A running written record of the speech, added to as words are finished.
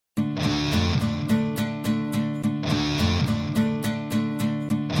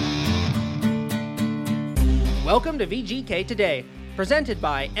Welcome to VGK Today, presented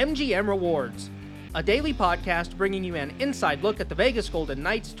by MGM Rewards, a daily podcast bringing you an inside look at the Vegas Golden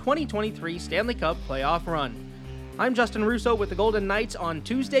Knights' 2023 Stanley Cup playoff run. I'm Justin Russo with the Golden Knights on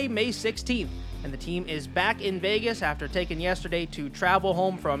Tuesday, May 16th, and the team is back in Vegas after taking yesterday to travel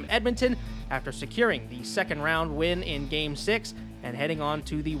home from Edmonton after securing the second round win in Game 6 and heading on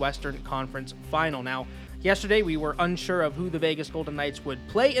to the Western Conference Final. Now, yesterday we were unsure of who the Vegas Golden Knights would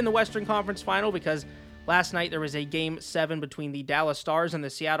play in the Western Conference Final because last night there was a Game 7 between the Dallas Stars and the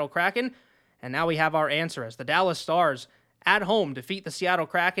Seattle Kraken, and now we have our answer as the Dallas Stars at home defeat the Seattle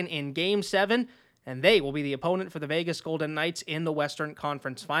Kraken in Game 7, and they will be the opponent for the Vegas Golden Knights in the Western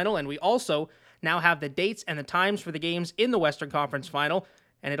Conference Final. And we also now have the dates and the times for the games in the Western Conference Final,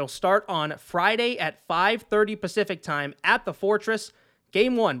 and it'll start on Friday at 5:30 Pacific Time at the Fortress.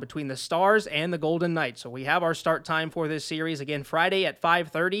 Game 1 between the Stars and the Golden Knights. So we have our start time for this series. Again, Friday at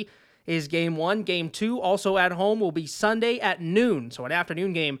 5:30 is Game 1. Game 2, also at home, will be Sunday at noon. So an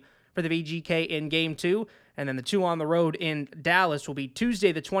afternoon game for the VGK in Game 2. And then the two on the road in Dallas will be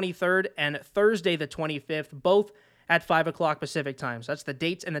Tuesday the 23rd and Thursday the 25th, both at 5 o'clock Pacific time. So that's the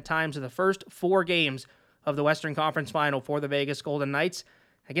dates and the times of the first four games of the Western Conference Final for the Vegas Golden Knights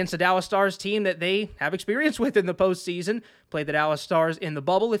against the Dallas Stars team that they have experience with in the postseason. Played the Dallas Stars in the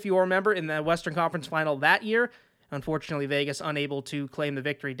bubble, if you remember, in the Western Conference Final that year. Unfortunately, Vegas unable to claim the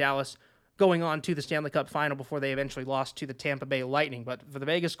victory. Dallas going on to the Stanley Cup Final before they eventually lost to the Tampa Bay Lightning. But for the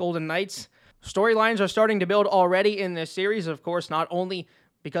Vegas Golden Knights, storylines are starting to build already in this series, of course, not only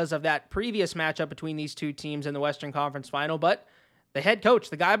because of that previous matchup between these two teams in the Western Conference Final, but the head coach,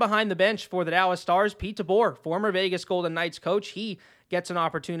 the guy behind the bench for the Dallas Stars, Pete DeBoer, former Vegas Golden Knights coach, he gets an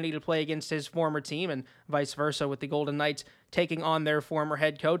opportunity to play against his former team and vice versa with the Golden Knights taking on their former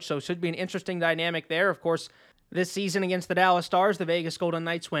head coach. So it should be an interesting dynamic there. Of course, this season against the Dallas Stars, the Vegas Golden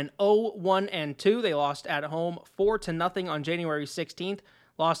Knights went 0-1-2. They lost at home 4-0 on January 16th,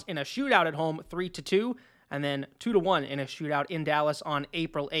 lost in a shootout at home 3-2, and then 2-1 in a shootout in Dallas on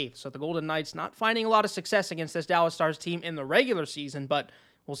April 8th. So the Golden Knights not finding a lot of success against this Dallas Stars team in the regular season, but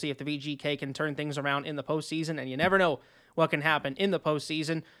we'll see if the VGK can turn things around in the postseason, and you never know what can happen in the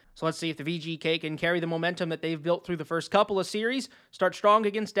postseason. So let's see if the VGK can carry the momentum that they've built through the first couple of series, start strong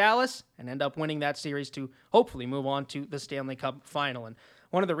against Dallas, and end up winning that series to hopefully move on to the Stanley Cup Final. And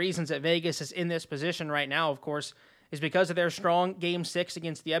one of the reasons that Vegas is in this position right now, of course, is because of their strong Game 6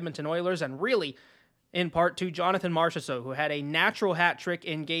 against the Edmonton Oilers, and really in part to Jonathan Marchessault, who had a natural hat trick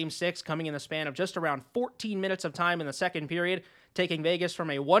in Game 6, coming in the span of just around 14 minutes of time in the second period, taking Vegas from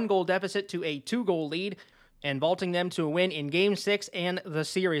a 1-goal deficit to a 2-goal lead, and vaulting them to a win in Game 6 and the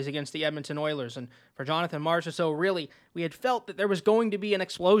series against the Edmonton Oilers. And for Jonathan Marchessault, really, we had felt that there was going to be an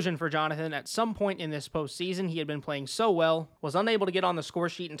explosion for Jonathan at some point in this postseason. He had been playing so well, was unable to get on the score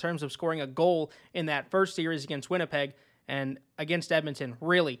sheet in terms of scoring a goal in that first series against Winnipeg, and against Edmonton,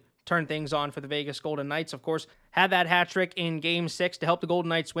 really turned things on for the Vegas Golden Knights. Of course, had that hat trick in Game 6 to help the Golden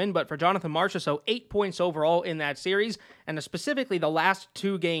Knights win, but for Jonathan Marchessault, 8 points overall in that series, and specifically the last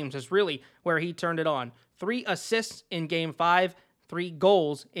two games is really where he turned it on. 3 assists in Game 5, 3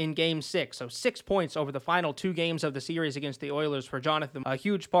 goals in Game 6. So 6 points over the final 2 games of the series against the Oilers for Jonathan. A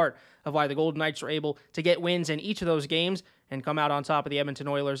huge part of why the Golden Knights were able to get wins in each of those games and come out on top of the Edmonton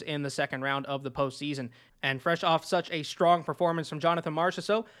Oilers in the second round of the postseason. And fresh off such a strong performance from Jonathan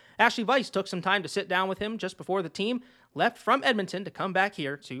Marchessault, Ashali Vise took some time to sit down with him just before the team left from Edmonton to come back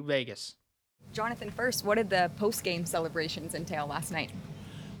here to Vegas. Jonathan, first, what did the post-game celebrations entail last night?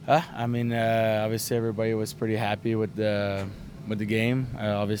 Obviously everybody was pretty happy with the game.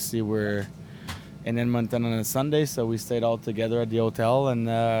 Obviously we're in Edmonton on a Sunday, so we stayed all together at the hotel and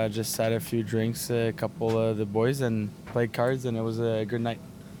just had a few drinks, a couple of the boys, and played cards, and it was a good night.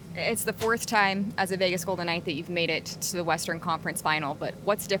 It's the fourth time as a Vegas Golden Knight that you've made it to the Western Conference Final, but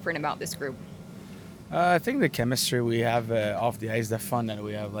what's different about this group? I think the chemistry we have off the ice, the fun that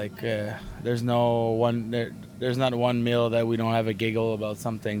we have. There's not one meal that we don't have a giggle about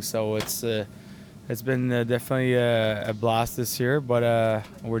something. So it's been definitely a blast this year, but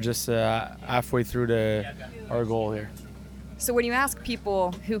we're just halfway through our goal here. So when you ask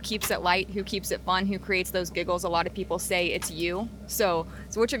people who keeps it light, who keeps it fun, who creates those giggles, a lot of people say it's you. So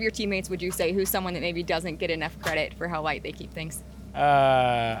which of your teammates would you say who's someone that maybe doesn't get enough credit for how light they keep things? You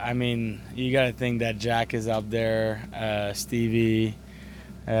got to think that Jack is up there, Stevie,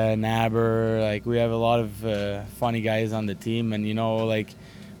 Naber. We have a lot of funny guys on the team, and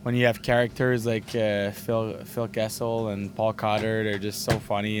when you have characters like Phil Kessel and Paul Cotter, they're just so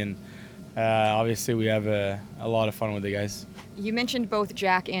funny, and obviously we have a lot of fun with the guys. You mentioned both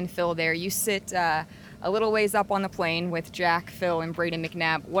Jack and Phil there. You sit a little ways up on the plane with Jack, Phil, and Braden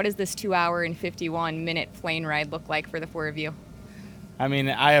McNabb. What does this 2-hour and 51-minute plane ride look like for the four of you? I mean,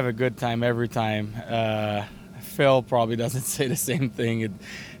 I have a good time every time. Phil probably doesn't say the same thing.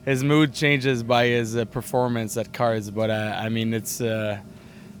 His mood changes by his performance at cards, but I mean, it's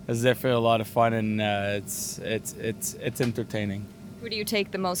definitely a lot of fun, and it's entertaining. Who do you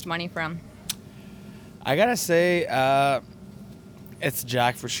take the most money from? I gotta say, it's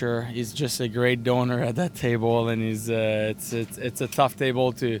Jack for sure. He's just a great donor at that table, and he's it's a tough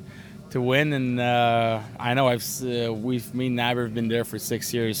table to win. And I know me and Nabber have been there for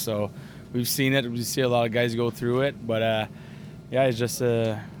 6 years, so we've seen it. We see a lot of guys go through it, but yeah, it's just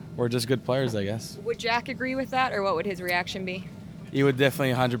we're just good players, I guess. Would Jack agree with that, or what would his reaction be? He would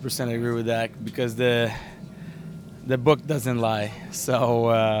definitely 100% agree with that, because the book doesn't lie.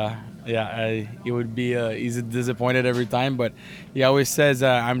 So. Yeah, he would be he's disappointed every time, but he always says,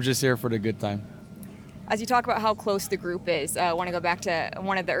 I'm just here for the good time. As you talk about how close the group is, I want to go back to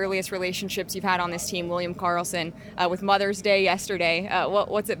one of the earliest relationships you've had on this team, William Karlsson, with Mother's Day yesterday.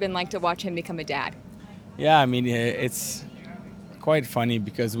 What's it been like to watch him become a dad? Yeah, I mean, it's quite funny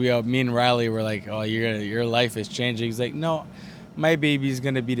because me and Riley were like, oh, your life is changing. He's like, no, my baby's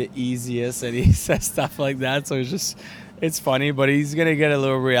going to be the easiest, and he says stuff like that, so it's funny, but he's going to get a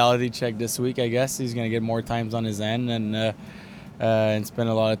little reality check this week, I guess. He's going to get more times on his end and spend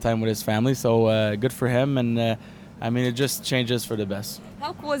a lot of time with his family. So good for him. And, I mean, it just changes for the best.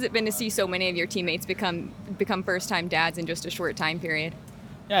 How cool has it been to see so many of your teammates become first-time dads in just a short time period?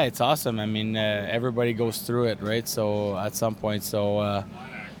 Yeah, it's awesome. I mean, everybody goes through it, right? So at some point. So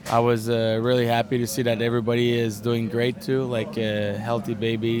I was really happy to see that everybody is doing great, too, like healthy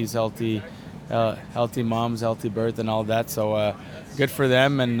babies, healthy moms, healthy birth, and all that. So good for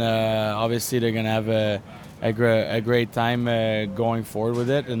them, and obviously they're gonna have a great time going forward with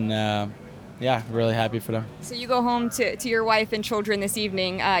it, and yeah, really happy for them. So you go home to your wife and children this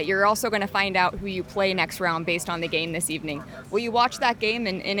evening. You're also going to find out who you play next round based on the game this evening. Will you watch that game,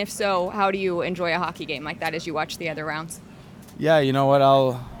 and if so, how do you enjoy a hockey game like that as you watch the other rounds? Yeah, you know what?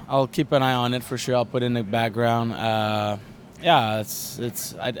 I'll keep an eye on it for sure. I'll put it in the background. Yeah,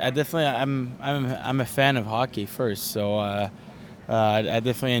 I definitely I'm a fan of hockey first, so I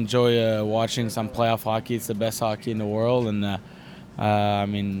definitely enjoy watching some playoff hockey. It's the best hockey in the world, and I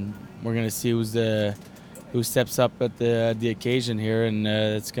mean, we're gonna see who steps up at the occasion here, and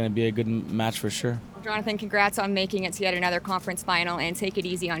it's gonna be a good match for sure. Jonathan, congrats on making it to yet another conference final, and take it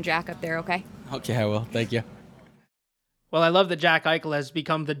easy on Jack up there, okay? Okay, I will. Thank you. Well, I love that Jack Eichel has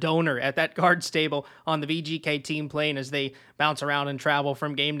become the donor at that guard stable on the VGK team plane as they bounce around and travel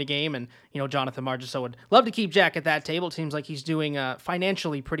from game to game. And, Jonathan Marchessault would love to keep Jack at that table. It seems like he's doing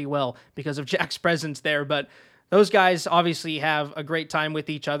financially pretty well because of Jack's presence there. But those guys obviously have a great time with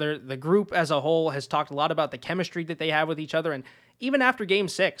each other. The group as a whole has talked a lot about the chemistry that they have with each other. And even after Game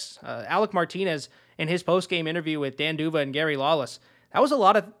 6, Alec Martinez, in his post-game interview with Dan Duva and Gary Lawless, that was a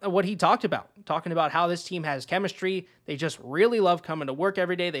lot of what he talked about, talking about how this team has chemistry. They just really love coming to work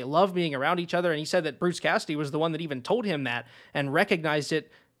every day. They love being around each other. And he said that Bruce Cassidy was the one that even told him that and recognized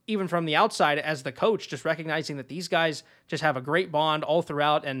it even from the outside as the coach, just recognizing that these guys just have a great bond all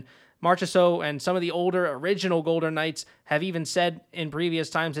throughout. And Marchessault and some of the older original Golden Knights have even said in previous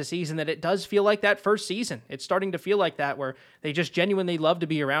times this season that it does feel like that first season. It's starting to feel like that, where they just genuinely love to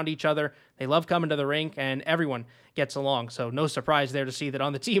be around each other. They love coming to the rink, and everyone gets along. So no surprise there to see that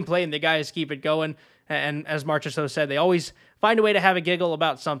on the team play, and the guys keep it going. And as Marchessault said, they always find a way to have a giggle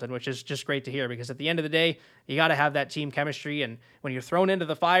about something, which is just great to hear, because at the end of the day, you got to have that team chemistry. And when you're thrown into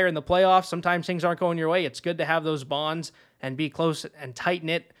the fire in the playoffs, sometimes things aren't going your way. It's good to have those bonds and be close and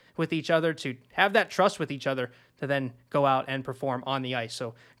tight-knit with each other, to have that trust with each other to then go out and perform on the ice.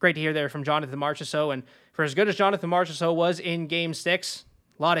 So great to hear there from Jonathan Marchessault. And for as good as Jonathan Marchessault was in Game 6,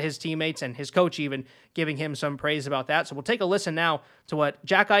 a lot of his teammates and his coach even giving him some praise about that. So we'll take a listen now to what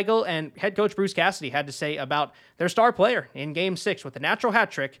Jack Eichel and head coach Bruce Cassidy had to say about their star player in Game 6 with a natural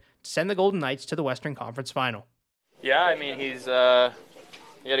hat trick to send the Golden Knights to the Western Conference Final. Yeah, I mean, he had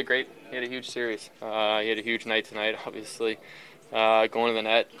a huge series. He had a huge night tonight, obviously. Going to the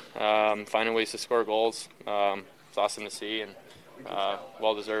net, finding ways to score goals. It's awesome to see, and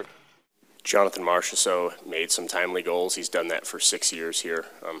well-deserved. Jonathan Marchessault made some timely goals. He's done that for 6 years here.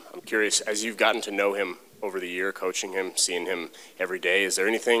 I'm curious, as you've gotten to know him over the year, coaching him, seeing him every day, is there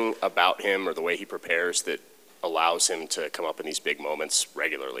anything about him or the way he prepares that allows him to come up in these big moments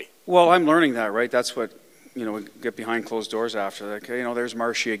regularly? Well, I'm learning that, right? That's what, we get behind closed doors after. Like, there's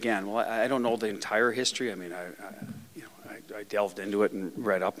Marshy again. Well, I don't know the entire history. I mean, I delved into it and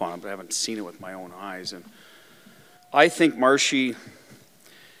read up on it, but I haven't seen it with my own eyes. And I think Marshy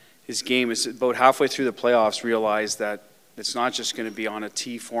his game is about halfway through the playoffs realized that it's not just going to be on a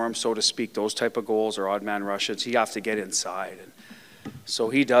tee for him, so to speak, those type of goals or odd man rushes. He have to get inside. And so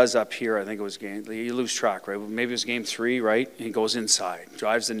he does up here. I think it was you lose track, right? Maybe it was game 3, right? He goes inside,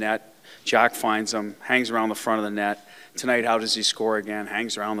 drives the net. Jack finds him, hangs around the front of the net. Tonight, how does he score again?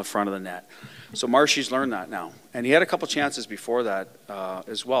 Hangs around the front of the net. So Marshy's learned that now. And he had a couple chances before that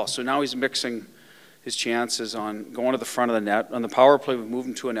as well. So now he's mixing his chances on going to the front of the net. On the power play, we've moved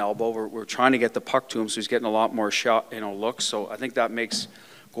him to an elbow. We're trying to get the puck to him, so he's getting a lot more shot, looks. So I think that makes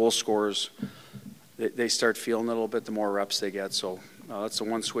goal scorers, they start feeling a little bit the more reps they get. So that's the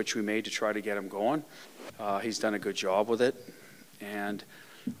one switch we made to try to get him going. He's done a good job with it. And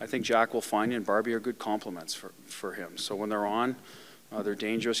I think Jack will find and Barbie are good complements for him. So when they're on, they're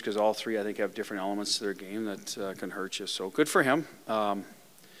dangerous because all three, I think, have different elements to their game that can hurt you. So good for him.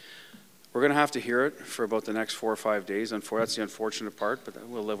 We're going to have to hear it for about the next 4 or 5 days. That's the unfortunate part, but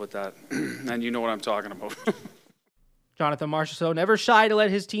we'll live with that. And you know what I'm talking about. Jonathan Marchessault never shy to let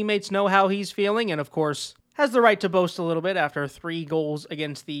his teammates know how he's feeling, and of course, has the right to boast a little bit after 3 goals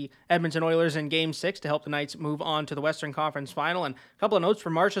against the Edmonton Oilers in Game 6 to help the Knights move on to the Western Conference Final. And a couple of notes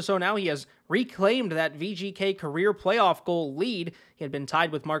from Marchessault now. He has reclaimed that VGK career playoff goal lead. He had been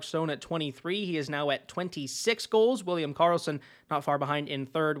tied with Mark Stone at 23. He is now at 26 goals. William Karlsson not far behind in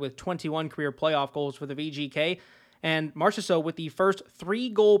third with 21 career playoff goals for the VGK. And Marchessault with the first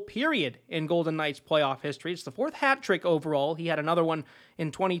 3-goal period in Golden Knights playoff history. It's the 4th hat trick overall. He had another one in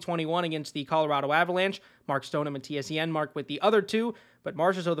 2021 against the Colorado Avalanche. Mark Stone and Matthias Janmark with the other 2, but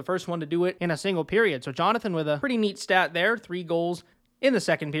Marchessault the first one to do it in a single period. So Jonathan with a pretty neat stat there, 3 goals in the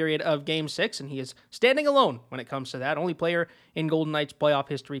second period of Game 6, and he is standing alone when it comes to that. Only player in Golden Knights playoff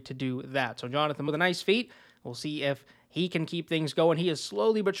history to do that. So Jonathan with a nice feat. We'll see if he can keep things going. He has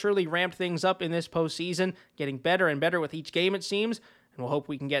slowly but surely ramped things up in this postseason, getting better and better with each game, it seems. And we'll hope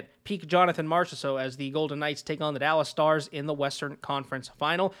we can get peak Jonathan Marchessault as the Golden Knights take on the Dallas Stars in the Western Conference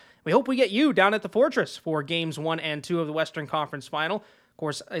Final. We hope we get you down at the Fortress for Games 1 and 2 of the Western Conference Final. Of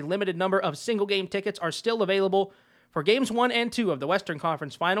course, a limited number of single-game tickets are still available for Games 1 and 2 of the Western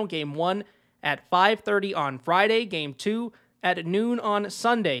Conference Final. Game 1 at 5:30 on Friday. Game 2 at noon on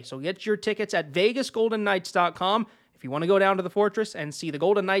Sunday. So get your tickets at VegasGoldenKnights.com. If you want to go down to the Fortress and see the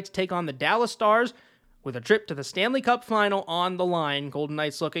Golden Knights take on the Dallas Stars with a trip to the Stanley Cup Final on the line, Golden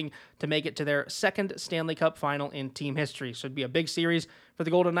Knights looking to make it to their 2nd Stanley Cup Final in team history. So it'd be a big series for the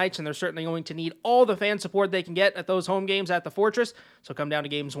Golden Knights, and they're certainly going to need all the fan support they can get at those home games at the Fortress. So come down to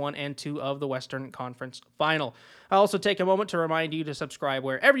Games 1 and 2 of the Western Conference Final. I'll also take a moment to remind you to subscribe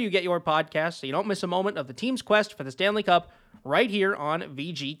wherever you get your podcasts so you don't miss a moment of the team's quest for the Stanley Cup right here on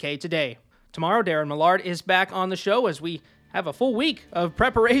VGK Today. Tomorrow, Darren Millard is back on the show as we have a full week of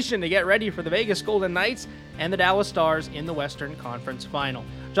preparation to get ready for the Vegas Golden Knights and the Dallas Stars in the Western Conference Final.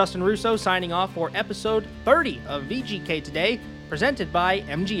 Justin Russo signing off for episode 30 of VGK Today, presented by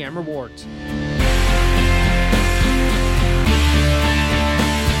MGM Rewards.